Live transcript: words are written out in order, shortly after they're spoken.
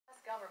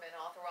government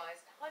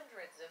authorized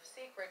hundreds of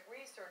secret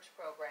research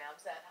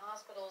programs at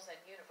hospitals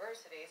and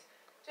universities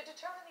to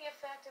determine the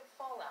effect of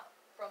fallout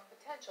from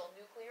potential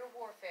nuclear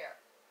warfare.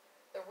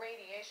 The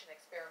radiation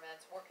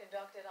experiments were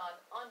conducted on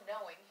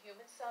unknowing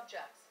human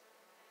subjects.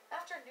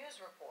 After news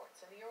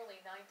reports in the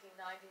early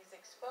 1990s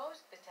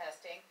exposed the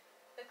testing,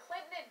 the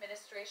Clinton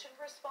administration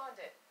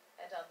responded,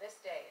 and on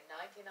this day in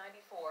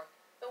 1994,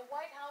 the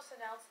White House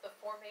announced the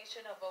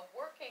formation of a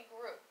working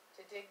group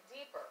to dig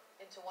deeper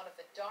into one of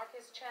the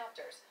darkest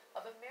chapters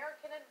of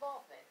American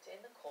involvement in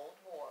the Cold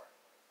War.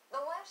 The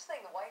last thing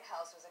the White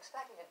House was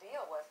expecting to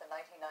deal with in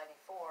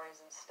 1994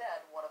 is instead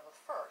one of the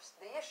first.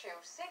 The issue,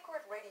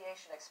 secret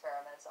radiation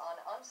experiments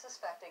on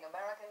unsuspecting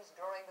Americans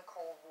during the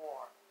Cold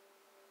War.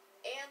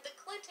 And the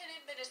Clinton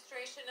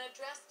administration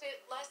addressed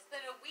it less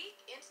than a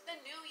week into the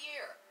new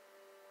year,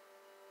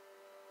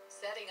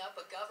 setting up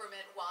a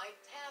government-wide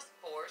task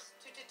force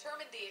to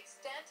determine the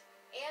extent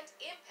and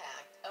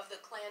impact of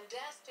the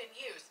clandestine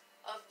use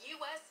of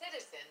U.S.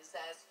 citizens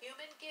as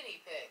human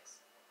guinea pigs.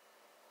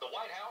 The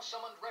White House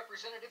summoned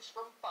representatives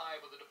from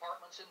 5 of the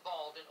departments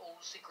involved in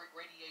old secret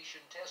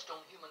radiation tests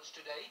on humans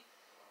today.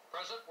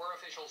 Present were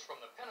officials from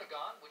the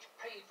Pentagon, which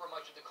paid for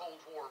much of the Cold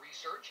War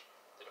research,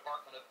 the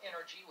Department of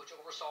Energy, which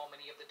oversaw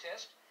many of the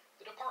tests,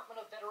 the Department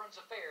of Veterans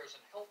Affairs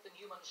and Health and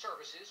Human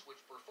Services,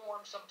 which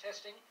performed some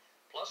testing,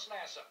 plus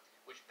NASA,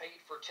 which paid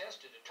for tests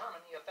to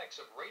determine the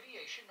effects of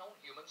radiation on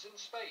humans in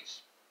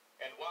space.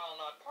 And while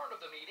not part of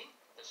the meeting,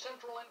 the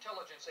Central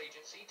Intelligence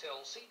Agency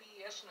tells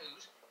CBS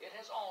News it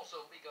has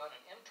also begun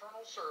an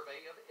internal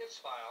survey of its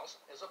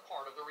files as a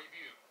part of the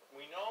review.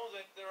 We know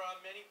that there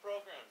are many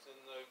programs in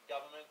the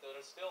government that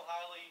are still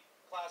highly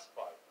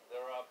classified.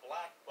 There are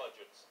black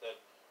budgets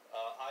that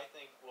I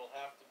think will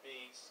have to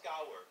be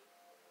scoured.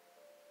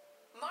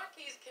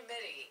 Markey's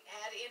committee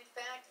had in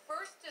fact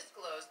first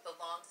disclosed the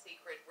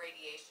long-secret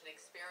radiation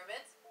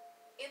experiments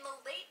in the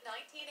late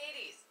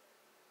 1980s,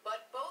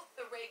 but both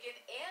the Reagan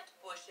and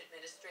Bush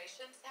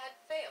administrations had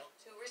failed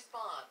to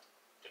respond.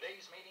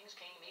 Today's meetings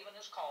came even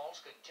as calls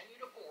continue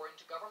to pour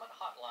into government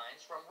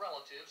hotlines from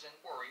relatives and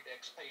worried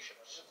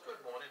ex-patients.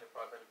 Good morning,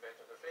 Department of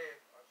Veterans Affairs.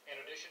 In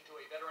addition to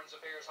a Veterans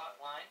Affairs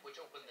hotline, which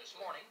opened this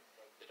morning,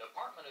 the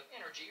Department of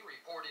Energy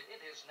reported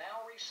it has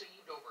now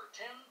received over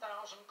 10,000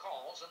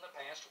 calls in the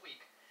past week,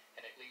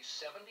 and at least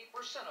 70%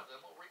 of them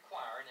will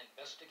require an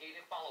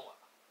investigative follow-up.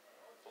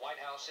 The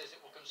White House says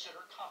it will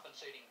consider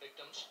compensating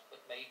victims,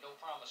 but made no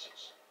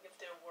promises. If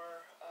there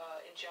were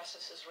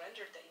injustices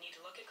rendered, that you need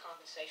to look at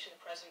compensation.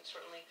 The President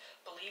certainly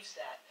believes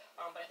that.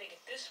 But I think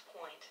at this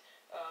point,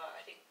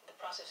 I think the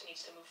process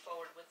needs to move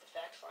forward with the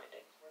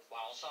fact-finding.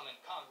 While some in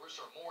Congress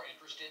are more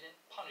interested in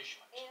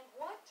punishment. And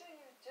what do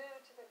you do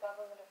to the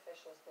government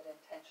officials that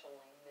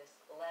intentionally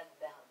misled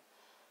them,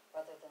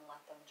 rather than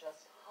let them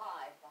just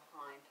hide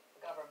behind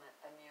government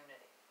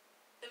immunity?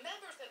 The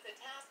members of the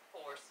task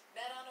force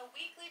met on a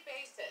weekly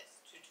basis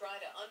to try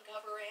to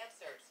uncover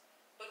answers,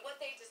 but what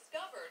they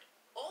discovered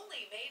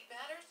only made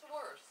matters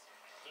worse.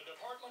 The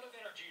Department of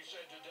Energy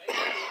said today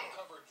it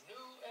uncovered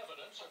new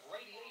evidence of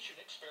radiation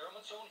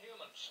experiments on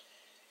humans.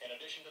 In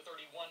addition to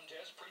 31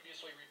 tests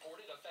previously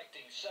reported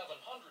affecting 700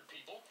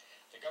 people,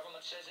 the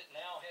government says it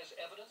now has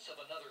evidence of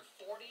another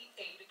 48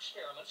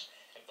 experiments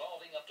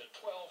involving up to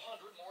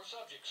 1,200 more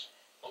subjects,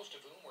 most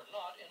of whom were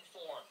not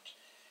informed.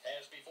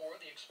 As before,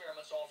 the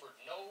experiments offered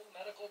no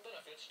medical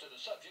benefits to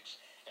the subjects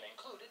and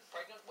included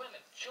pregnant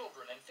women,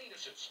 children, and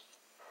fetuses.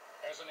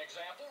 As an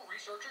example,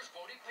 researchers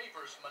quoted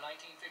papers from a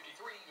 1953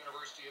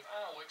 University of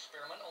Iowa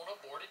experiment on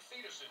aborted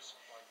fetuses,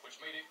 which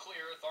made it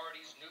clear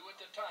authorities knew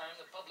at the time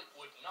the public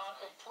would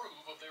not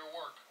approve of their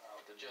work.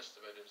 The gist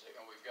of it is that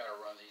we've got to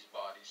run these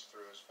bodies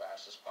through as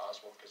fast as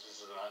possible because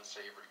this is an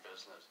unsavory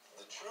business.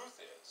 The truth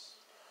is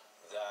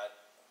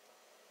that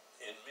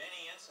in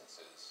many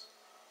instances,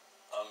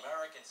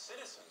 American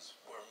citizens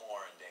were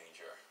more in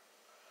danger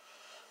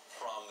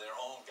from their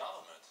own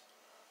government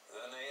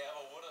than they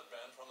ever would have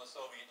been from the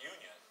Soviet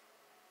Union.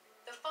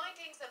 The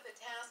findings of the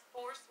task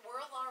force were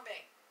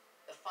alarming.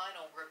 The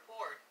final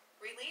report,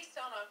 released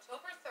on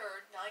October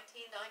 3rd,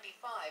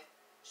 1995,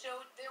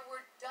 showed there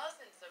were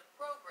dozens of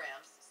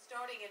programs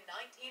starting in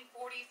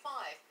 1945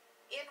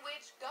 in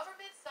which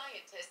government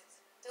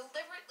scientists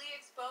deliberately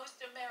exposed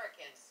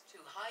Americans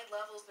to high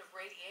levels of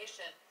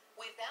radiation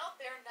without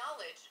their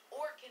knowledge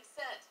or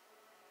consent.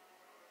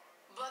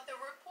 But the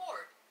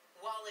report,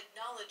 while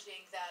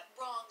acknowledging that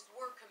wrongs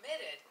were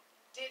committed,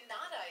 did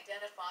not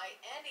identify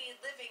any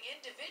living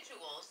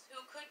individuals who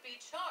could be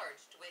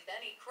charged with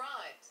any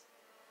crimes.